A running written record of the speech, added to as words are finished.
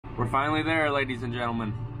We're finally there, ladies and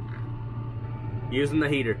gentlemen. Using the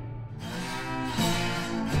heater.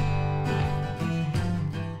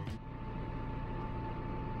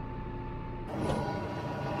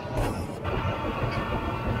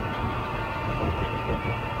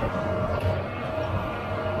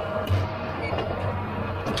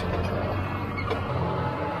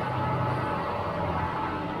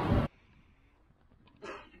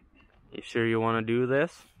 You sure you want to do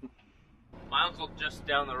this? My uncle just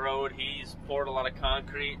down the road, he's poured a lot of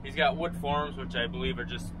concrete. He's got wood forms, which I believe are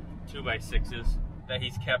just 2x6s that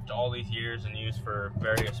he's kept all these years and used for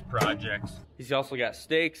various projects. He's also got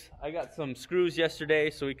stakes. I got some screws yesterday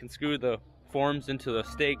so we can screw the forms into the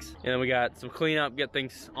stakes. And then we got some cleanup, get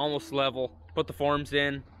things almost level, put the forms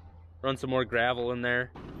in, run some more gravel in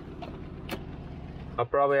there. I'll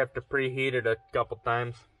probably have to preheat it a couple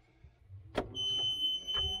times.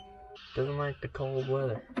 Doesn't like the cold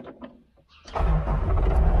weather.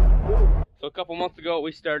 So a couple months ago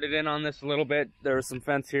we started in on this a little bit. There was some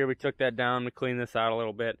fence here, we took that down to clean this out a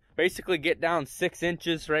little bit. Basically get down 6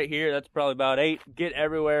 inches right here, that's probably about 8. Get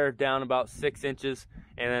everywhere down about 6 inches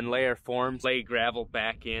and then lay our forms, lay gravel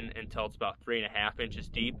back in until it's about 3.5 inches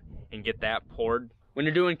deep and get that poured. When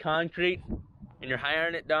you're doing concrete and you're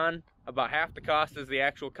hiring it done, about half the cost is the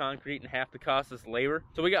actual concrete and half the cost is labor.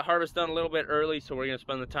 So we got harvest done a little bit early, so we're gonna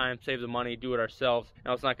spend the time, save the money, do it ourselves.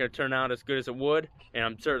 Now it's not gonna turn out as good as it would, and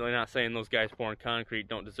I'm certainly not saying those guys pouring concrete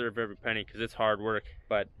don't deserve every penny, because it's hard work,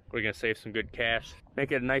 but we're gonna save some good cash.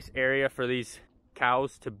 Make it a nice area for these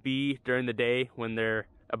cows to be during the day when they're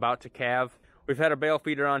about to calve. We've had a bale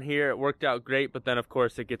feeder on here, it worked out great, but then of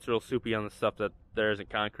course it gets real soupy on the stuff that there isn't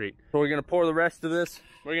concrete. So we're gonna pour the rest of this,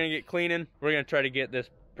 we're gonna get cleaning, we're gonna try to get this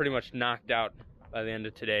pretty much knocked out by the end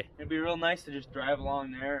of today. It'd be real nice to just drive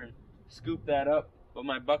along there and scoop that up, but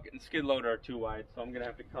my bucket and skid loader are too wide, so I'm gonna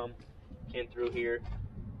have to come in through here,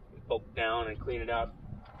 poke down and clean it out.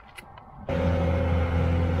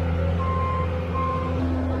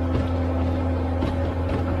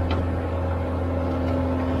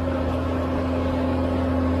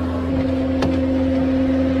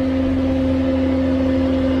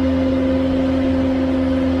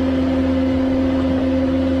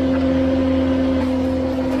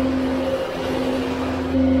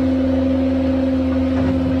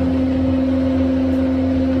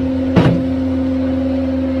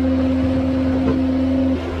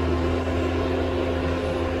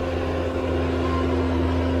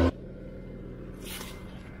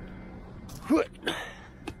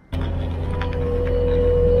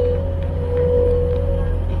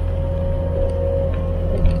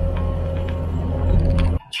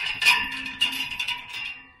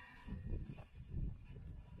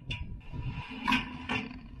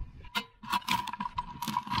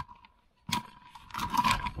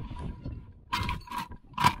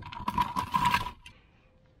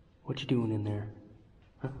 What you doing in there?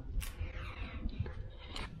 Huh?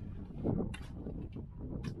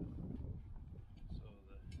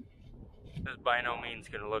 This is by no means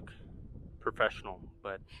gonna look professional,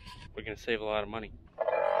 but we're gonna save a lot of money.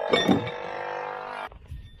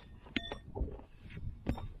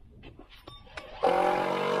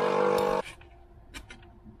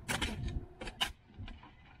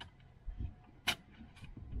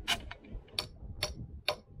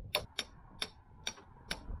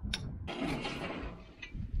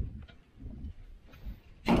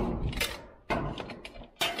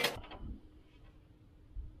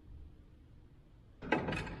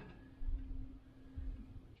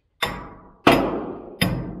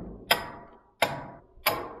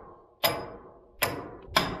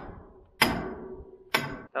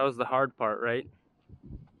 That was the hard part, right?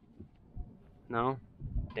 No?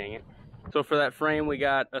 Dang it. So for that frame, we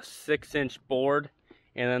got a 6-inch board,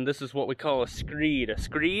 and then this is what we call a screed. A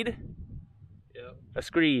screed? Yep. A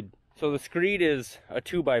screed. So the screed is a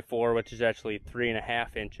 2x4, which is actually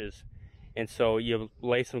 3.5 inches. And so you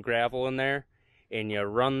lay some gravel in there, and you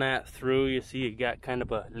run that through. You see you got kind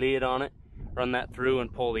of a lid on it. Run that through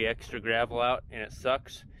and pull the extra gravel out, and it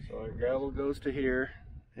sucks. So our gravel goes to here,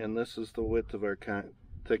 and this is the width of our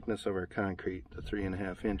thickness of our concrete, the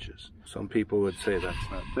 3.5 inches. Some people would say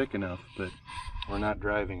that's not thick enough, but we're not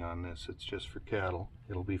driving on this. It's just for cattle.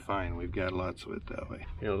 It'll be fine. We've got lots of it that way.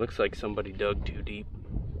 You know, it looks like somebody dug too deep.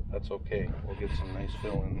 That's okay. We'll get some nice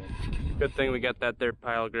fill in there. Good thing we got that there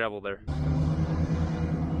pile of gravel there.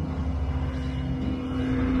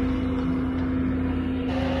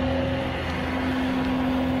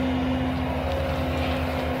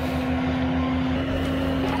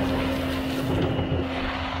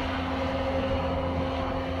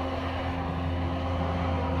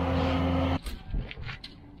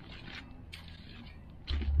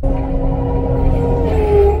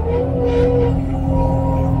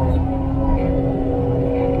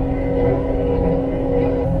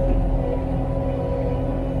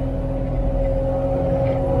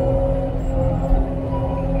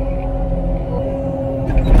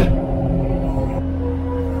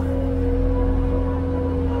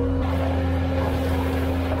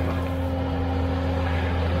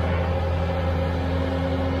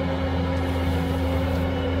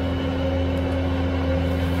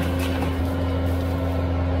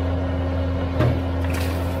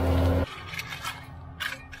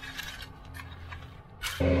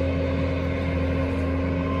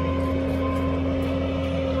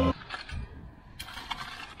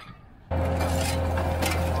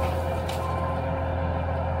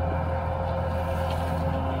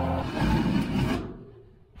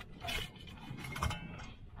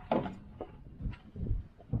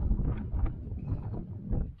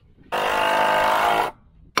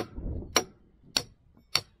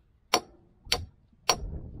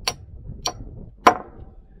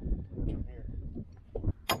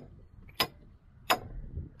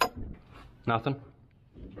 Nothing?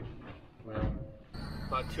 Well,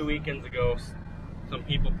 about 2 weekends ago, some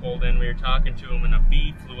people pulled in. We were talking to them and a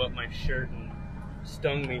bee flew up my shirt and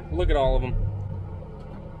stung me. Look at all of them.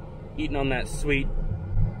 Eating on that sweet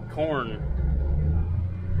corn.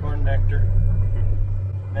 Corn nectar.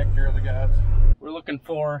 Nectar of the gods. We're looking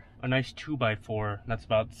for a nice 2x4 that's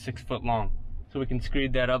about 6 foot long. So we can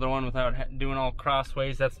screed that other one without doing all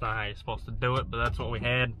crossways. That's not how you're supposed to do it, but that's what we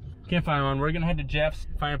had. Can't find one. We're gonna head to Jeff's,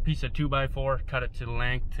 find a piece of 2x4, cut it to the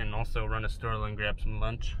length, and also run a store and grab some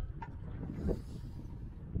lunch.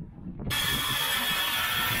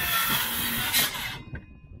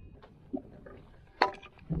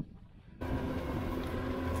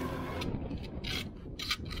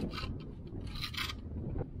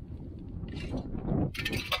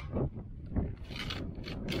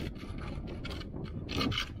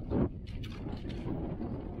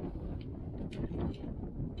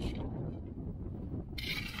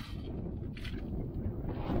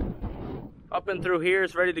 Up and through here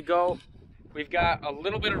is ready to go. We've got a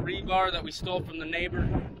little bit of rebar that we stole from the neighbor,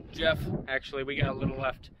 Jeff. Actually, we got a little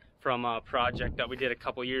left from a project that we did a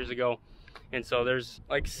couple years ago. And so there's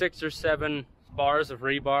like 6 or 7 bars of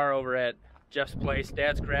rebar over at Jeff's place.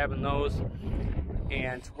 Dad's grabbing those.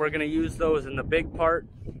 And we're gonna use those in the big part.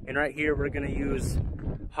 And right here, we're gonna use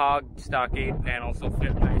hog stockade panels. They'll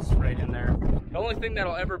fit nice right in there. The only thing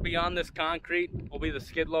that'll ever be on this concrete will be the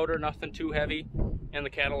skid loader, nothing too heavy. And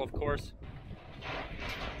the cattle, of course.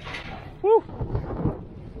 Whew.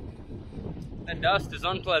 That dust is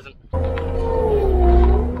unpleasant.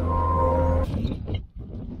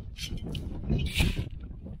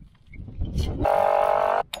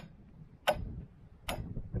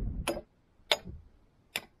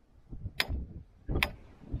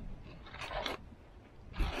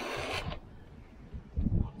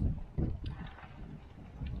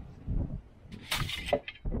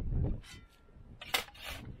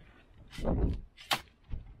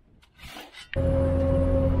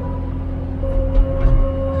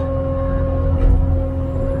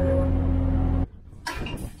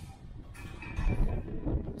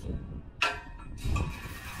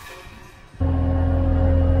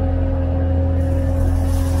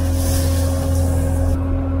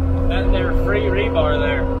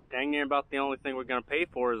 About the only thing we're gonna pay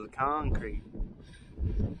for is the concrete.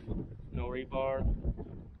 No rebar.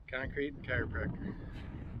 Concrete and chiropractor.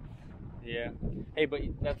 Yeah. Hey, but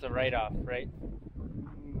that's a write-off, right?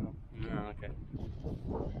 No. Oh, okay.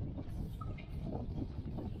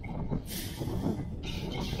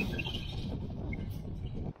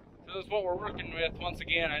 So this is what we're working with once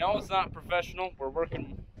again. I know it's not professional.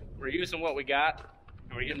 We're using what we got,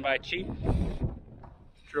 and we're getting by cheap.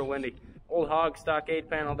 It's real windy. Old hog stockade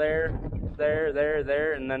panel there,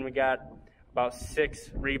 and then we got about 6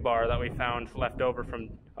 rebar that we found left over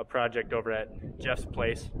from a project over at Jeff's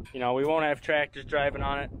place. You know, we won't have tractors driving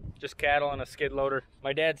on it, just cattle and a skid loader.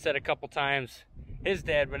 My dad said a couple times, his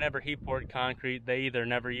dad, whenever he poured concrete, they either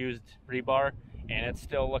never used rebar, and it's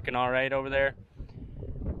still looking all right over there,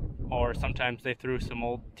 or sometimes they threw some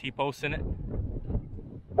old T-posts in it.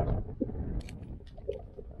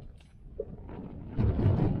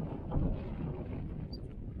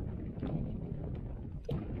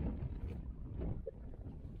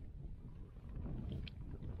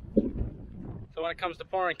 So when it comes to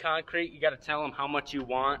pouring concrete, you got to tell them how much you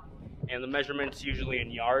want, and the measurement's usually in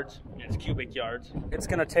yards, and it's cubic yards. It's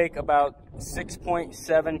going to take about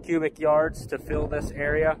 6.7 cubic yards to fill this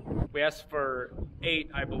area. We asked for 8,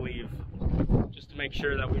 I believe, just to make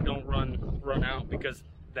sure that we don't run out, because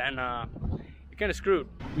then you're kind of screwed.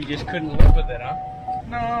 You just couldn't live with it, huh?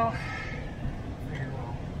 No.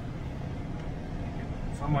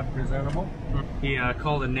 Somewhat presentable. He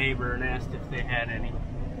called a neighbor and asked if they had any.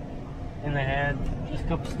 And they had just a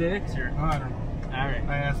couple sticks, or? Oh, I don't know. All right.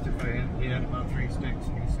 I asked if he had about 3 sticks,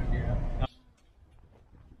 and he said yeah.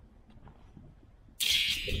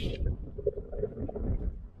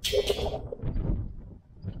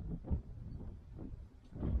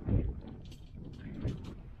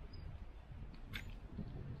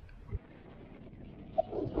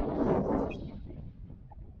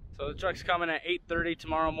 So the truck's coming at 8:30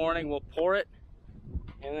 tomorrow morning. We'll pour it.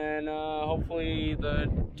 And then hopefully the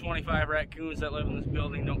 25 raccoons that live in this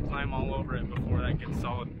building don't climb all over it before that gets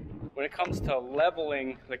solid. When it comes to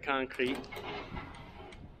leveling the concrete,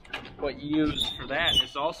 what you use for that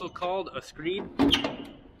is also called a screed,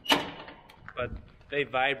 but they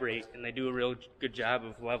vibrate and they do a real good job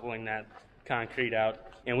of leveling that concrete out.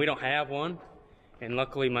 And we don't have one, and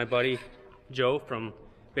luckily my buddy Joe from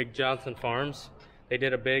Big Johnson Farms, they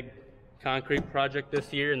did a big concrete project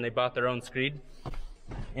this year and they bought their own screed.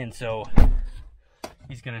 And so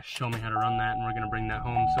He's gonna show me how to run that, and we're gonna bring that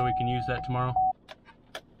home so we can use that tomorrow.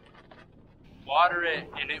 Water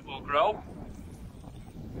it and it will grow.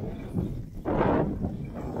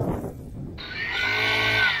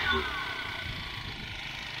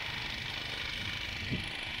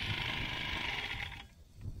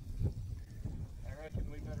 I reckon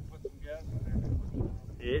we better put some gas in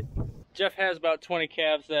there. Jeff has about 20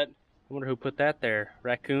 calves that, I wonder who put that there.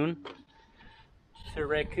 Raccoon? Is there a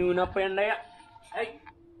raccoon up in there? Hey,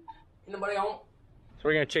 anybody home? So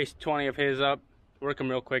we're gonna chase 20 of his up, work them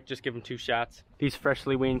real quick, just give them 2 shots. These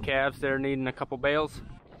freshly weaned calves, they're needing a couple bales.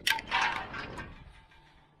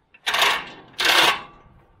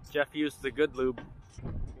 Jeff used the good lube.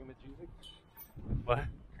 What?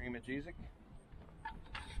 Cream of Jesus?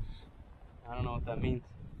 I don't know what that means.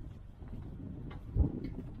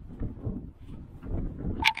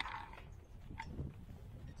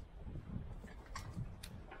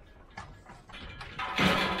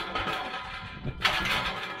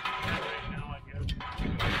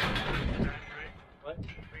 What? We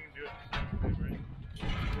can do it.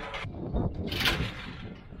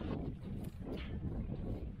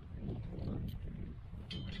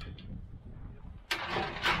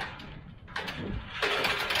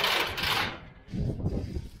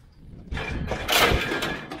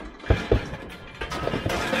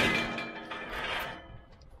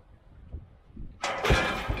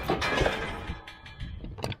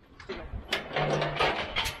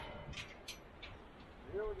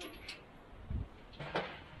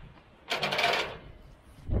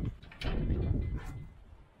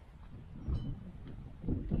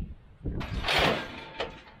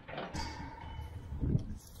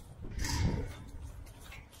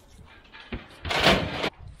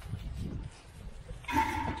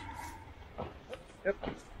 Yep.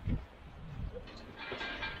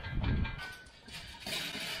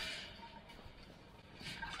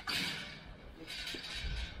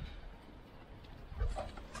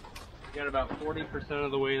 Got about 40%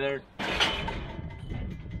 of the way there.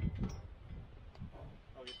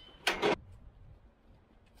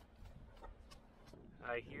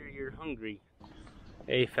 I hear you're hungry.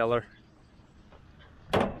 Hey, feller.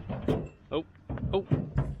 Oh, oh, oh,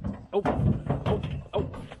 oh,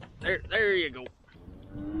 oh. There you go.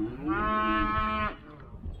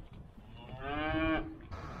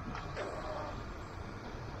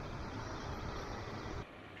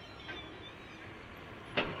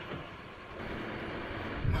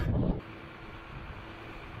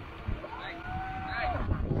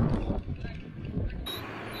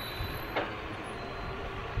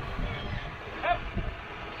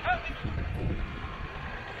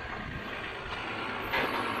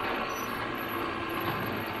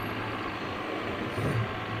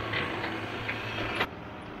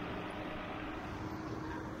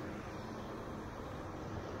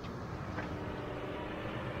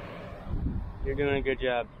 You're doing a good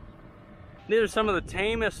job. These are some of the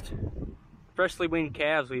tamest freshly weaned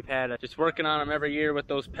calves we've had. Just working on them every year with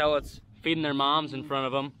those pellets, feeding their moms in front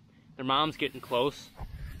of them. Their mom's getting close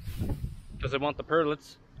because they want the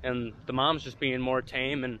purlets, and the mom's just being more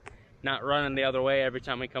tame and not running the other way every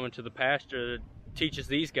time we come into the pasture. It teaches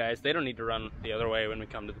these guys they don't need to run the other way when we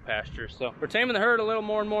come to the pasture. So we're taming the herd a little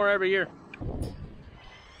more and more every year.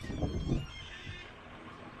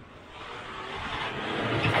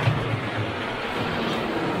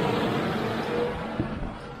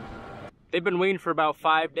 They've been weaned for about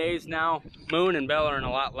 5 days now. Moon and Bella are in a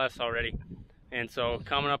lot less already. And so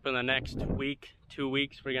coming up in the next week, 2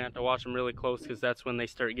 weeks, we're gonna have to watch them really close because that's when they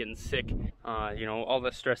start getting sick. You know, all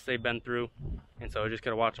the stress they've been through. And so just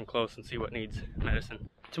gotta watch them close and see what needs medicine.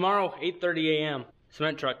 Tomorrow, 8:30 a.m.,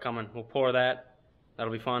 cement truck coming. We'll pour that.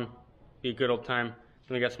 That'll be fun. Be a good old time.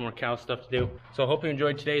 And we got some more cow stuff to do. So I hope you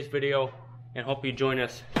enjoyed today's video and hope you join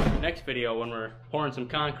us next video when we're pouring some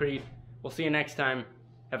concrete. We'll see you next time.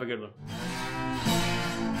 Have a good one.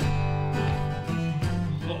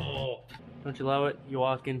 Oh, don't you love it? You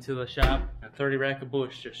walk into the shop, a 30 rack of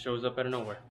bush just shows up out of nowhere.